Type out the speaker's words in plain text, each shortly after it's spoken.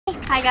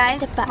Hi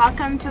guys,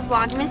 welcome to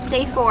Vlogmas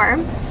Day 4.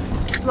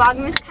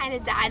 Vlogmas kind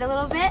of died a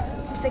little bit.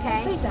 It's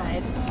okay. They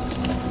died.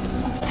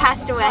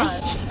 Passed away.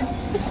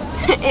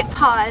 It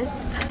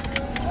paused.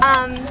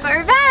 But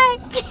we're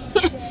back.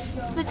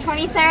 It's the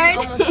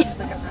 23rd.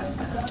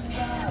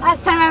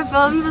 Last time I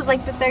filmed was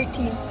like the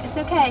 13th. It's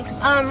okay.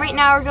 Right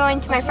now we're going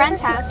to my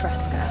friend's house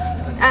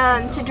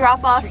to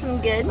drop off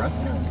some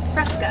goods.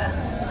 Fresca.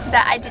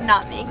 That I did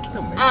not make.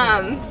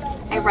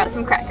 I brought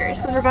some crackers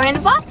because we're going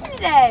to Boston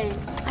today.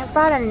 I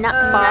brought a nut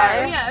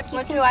bar. Yeah, okay.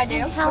 What do I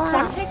do?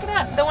 Let's take it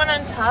up. The one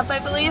on top, I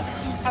believe.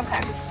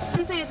 Okay.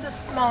 Let's say it's a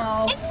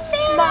small,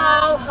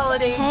 Santa.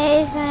 holiday.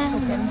 Hey,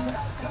 Sam.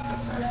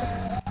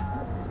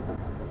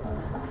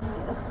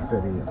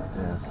 City,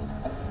 yeah.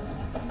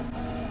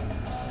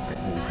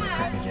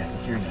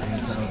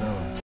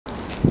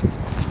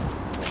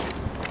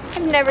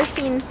 I've never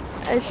seen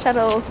a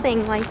shuttle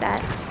thing like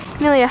that.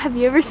 Amelia, have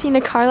you ever seen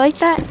a car like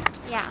that?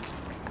 Yeah.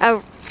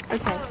 Oh,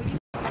 okay.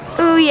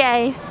 Ooh,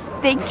 yay.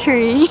 Big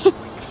tree.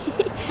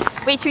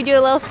 Wait, should we do a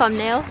little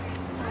thumbnail?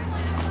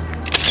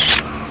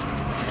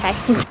 Okay.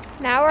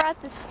 Now we're at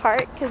this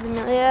park because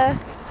Amelia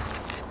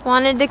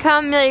wanted to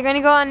come. Amelia, you're going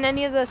to go on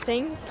any of the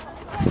things?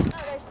 Oh,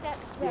 there's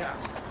steps there. Yeah.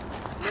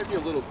 Maybe a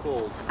little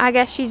cold. I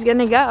guess she's going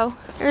to go.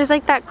 There's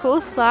like that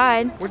cool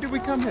slide. When did we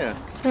come here?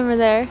 It's over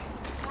there.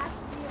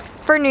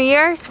 For New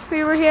Year's,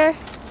 we were here.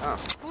 Oh.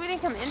 We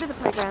didn't come into the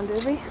playground,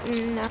 did we?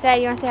 No.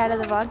 Dad, you want to say hi to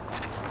the vlog?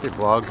 Hey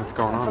vlog, what's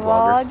going on,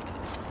 Vlog. vlogger?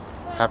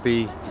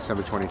 Happy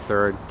December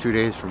 23rd, 2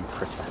 days from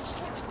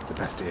Christmas. The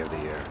best day of the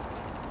year.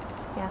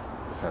 Yeah.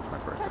 Besides my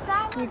birthday.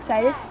 You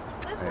excited?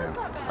 I am.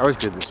 I was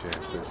good this year,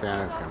 so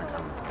Santa's gonna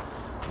come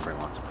and bring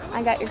lots of presents.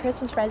 I got your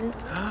Christmas present.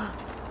 I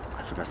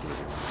forgot to give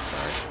you one,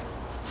 sorry.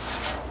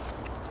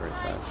 Very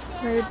sad.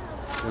 Rude.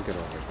 We'll get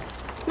over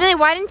it. Millie,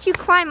 why didn't you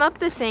climb up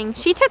the thing?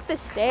 She took the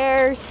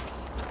stairs.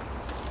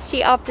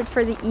 She opted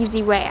for the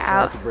easy way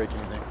out. Not to break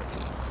anything.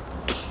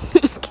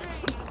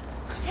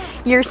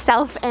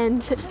 Yourself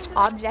and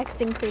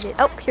objects included.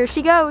 Oh, here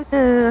she goes.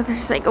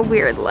 There's like a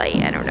weird light.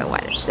 I don't know why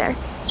it's there.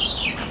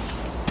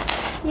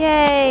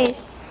 Yay.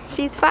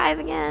 She's 5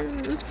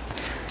 again.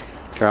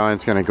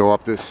 Caroline's gonna go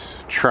up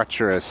this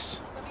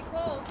treacherous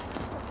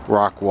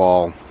rock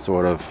wall,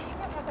 sort of.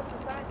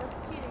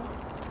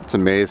 It's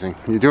amazing.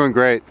 You're doing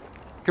great.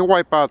 You can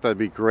wipe out, that'd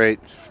be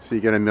great. So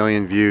you get 1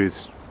 million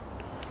views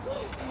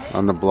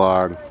on the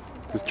blog.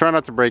 Just try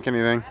not to break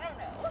anything.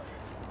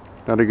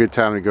 Not a good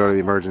time to go to the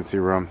emergency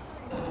room.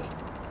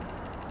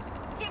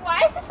 Hey,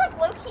 why is this like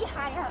low-key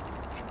high up?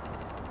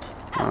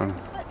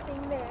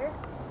 Thing there.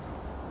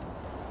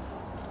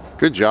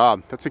 Good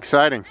job. That's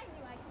exciting.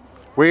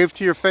 Wave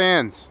to your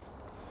fans.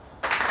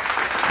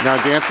 Now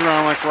dance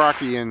around like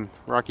Rocky in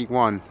Rocky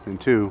 1 and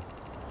 2.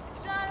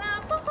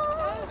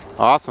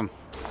 Awesome.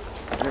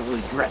 I didn't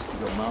really dress to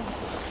go mountain.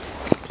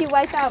 If you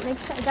wipe out, make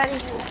sure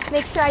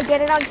I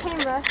get it on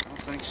camera. I don't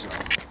think so.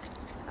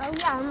 Oh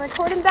yeah, I'm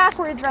recording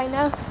backwards right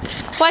now.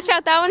 Watch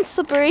out, that one's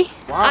slippery.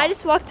 Wow. I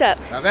just walked up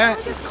Now that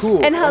is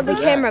cool. and held the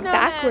camera No,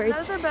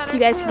 backwards those are better so you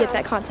guys too. could get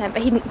that content,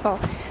 but he didn't fall.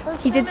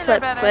 He did Those are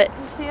slip, better. but You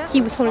see it?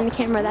 he was holding the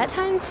camera that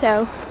time,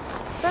 so.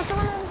 That's the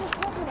one I was just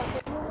talking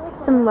about.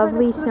 Some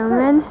lovely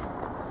snowmen.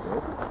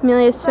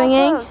 Amelia's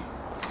swinging.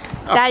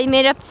 Daddy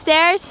made it up the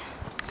stairs.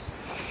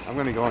 I'm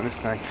gonna go on this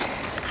thing.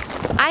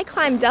 I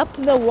climbed up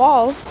the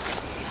wall.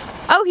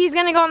 Oh, he's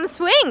gonna go on the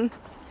swing.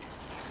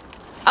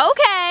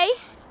 Okay.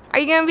 Are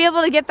you gonna be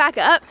able to get back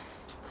up?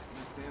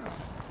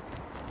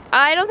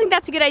 I don't think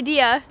that's a good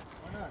idea.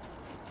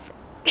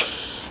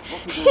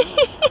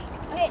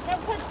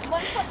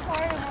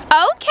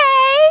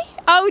 Okay.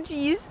 Oh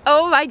geez.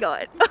 Oh my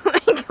god. Oh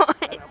my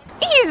god.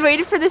 He's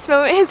waited for this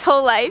moment his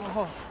whole life.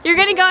 You're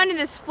gonna go into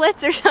the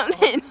splits or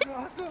something.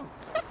 Awesome.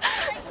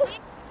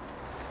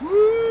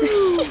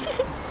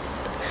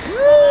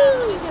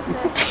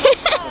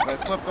 If I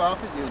flipped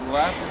off it, you'd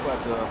laugh your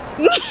butts off.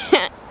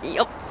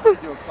 Yup.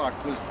 Do a clock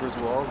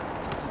Griswold.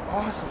 It's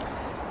awesome.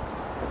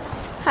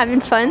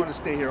 Having I fun? want to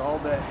stay here all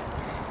day.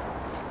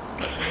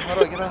 How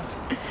do I get off?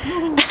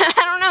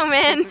 I don't know,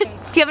 man. Do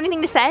you have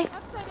anything to say?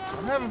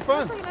 I'm having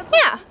fun.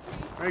 Yeah.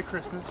 Merry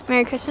Christmas.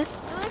 Merry Christmas.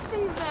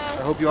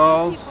 I hope you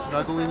all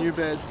snuggle in your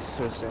beds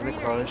so Santa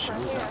Claus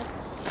shows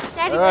up.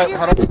 Daddy, All right,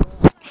 how do you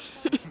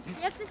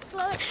have to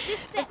slow it.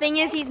 The thing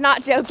is, he's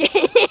not joking.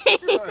 He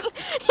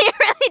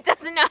really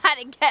doesn't know how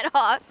to get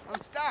off. I'm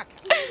stuck.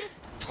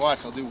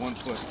 Watch, I'll do 1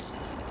 foot.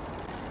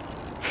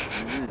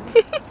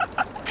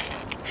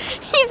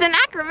 He's an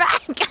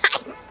acrobat,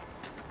 guys.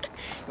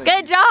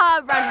 Good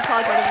job. Round of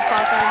applause, round of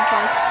applause, round of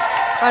applause.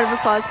 Round of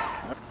applause.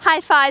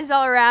 High fives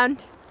all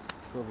around.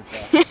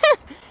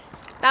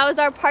 That was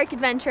our park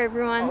adventure,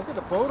 everyone. Look at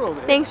the boat over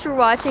there. Thanks for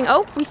watching.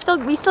 Oh, we still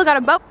got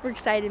a boat. We're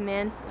excited,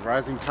 man. A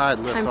rising tide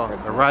It's lifts time all.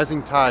 for a A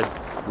rising tide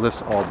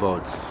lifts all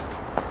boats.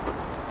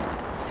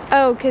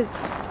 Oh,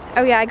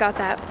 oh yeah, I got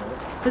that.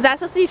 Was that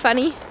supposed to be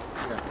funny?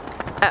 Yeah.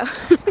 Oh,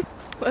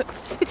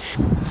 whoops.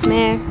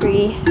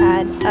 Mary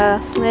had a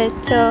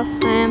little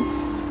lamb.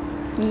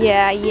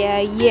 Yeah, yeah,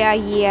 yeah,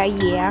 yeah,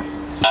 yeah.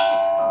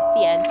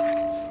 The end.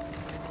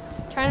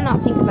 trying to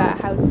not think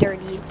about how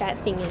dirty that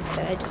thing is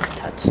that I just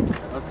touched.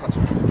 Don't touch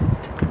it.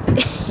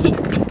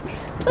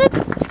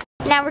 Whoops.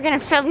 Now we're gonna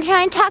film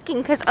trying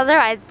talking because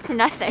otherwise it's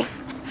nothing.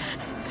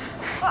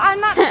 Well, I'm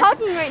not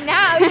talking right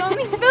now. You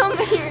only film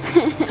when you're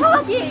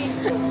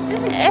talking. This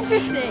is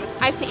interesting.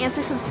 I have to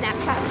answer some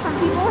Snapchats from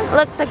people.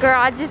 Look, the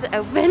garage is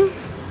open.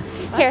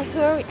 Here,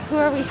 who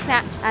are we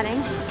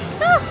Snapchatting?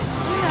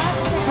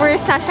 We're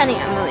Snapchatting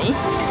Emily.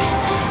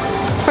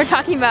 We're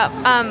talking about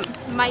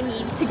my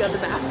need to go to the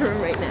bathroom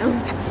right now.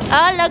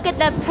 Oh, look at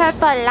the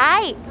purple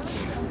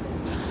lights.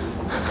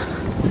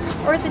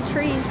 Or the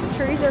trees. The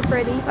trees are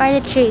pretty. Or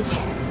the trees.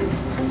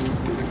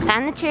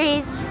 And the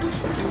trees.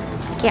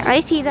 Can't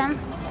really see them.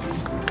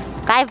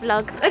 Bye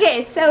vlog.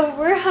 Okay, so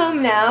we're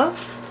home now.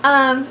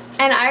 And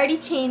I already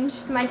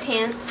changed my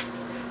pants.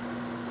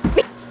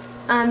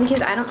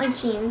 Because I don't like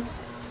jeans,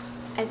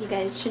 as you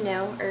guys should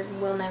know or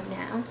will know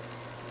now.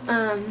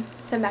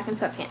 So I'm back in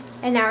sweatpants.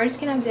 And now we're just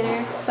gonna have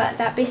dinner, but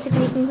that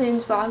basically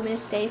concludes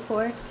Vlogmas Day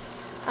 4.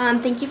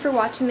 Thank you for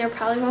watching. There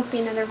probably won't be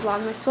another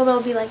Vlogmas. Well,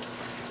 there'll be like,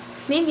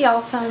 maybe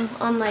I'll film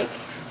on like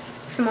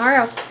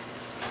tomorrow.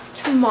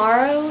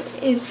 Tomorrow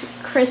is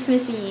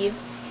Christmas Eve.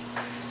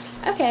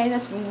 Okay,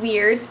 that's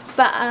weird,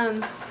 but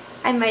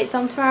I might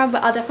film tomorrow,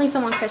 but I'll definitely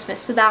film on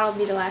Christmas, so that'll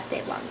be the last day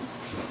of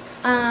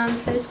Vlogmas.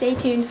 So stay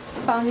tuned,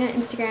 follow me on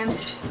Instagram,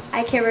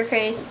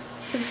 @CareWorkRace,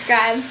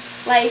 subscribe,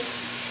 like,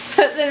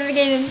 post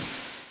notifications.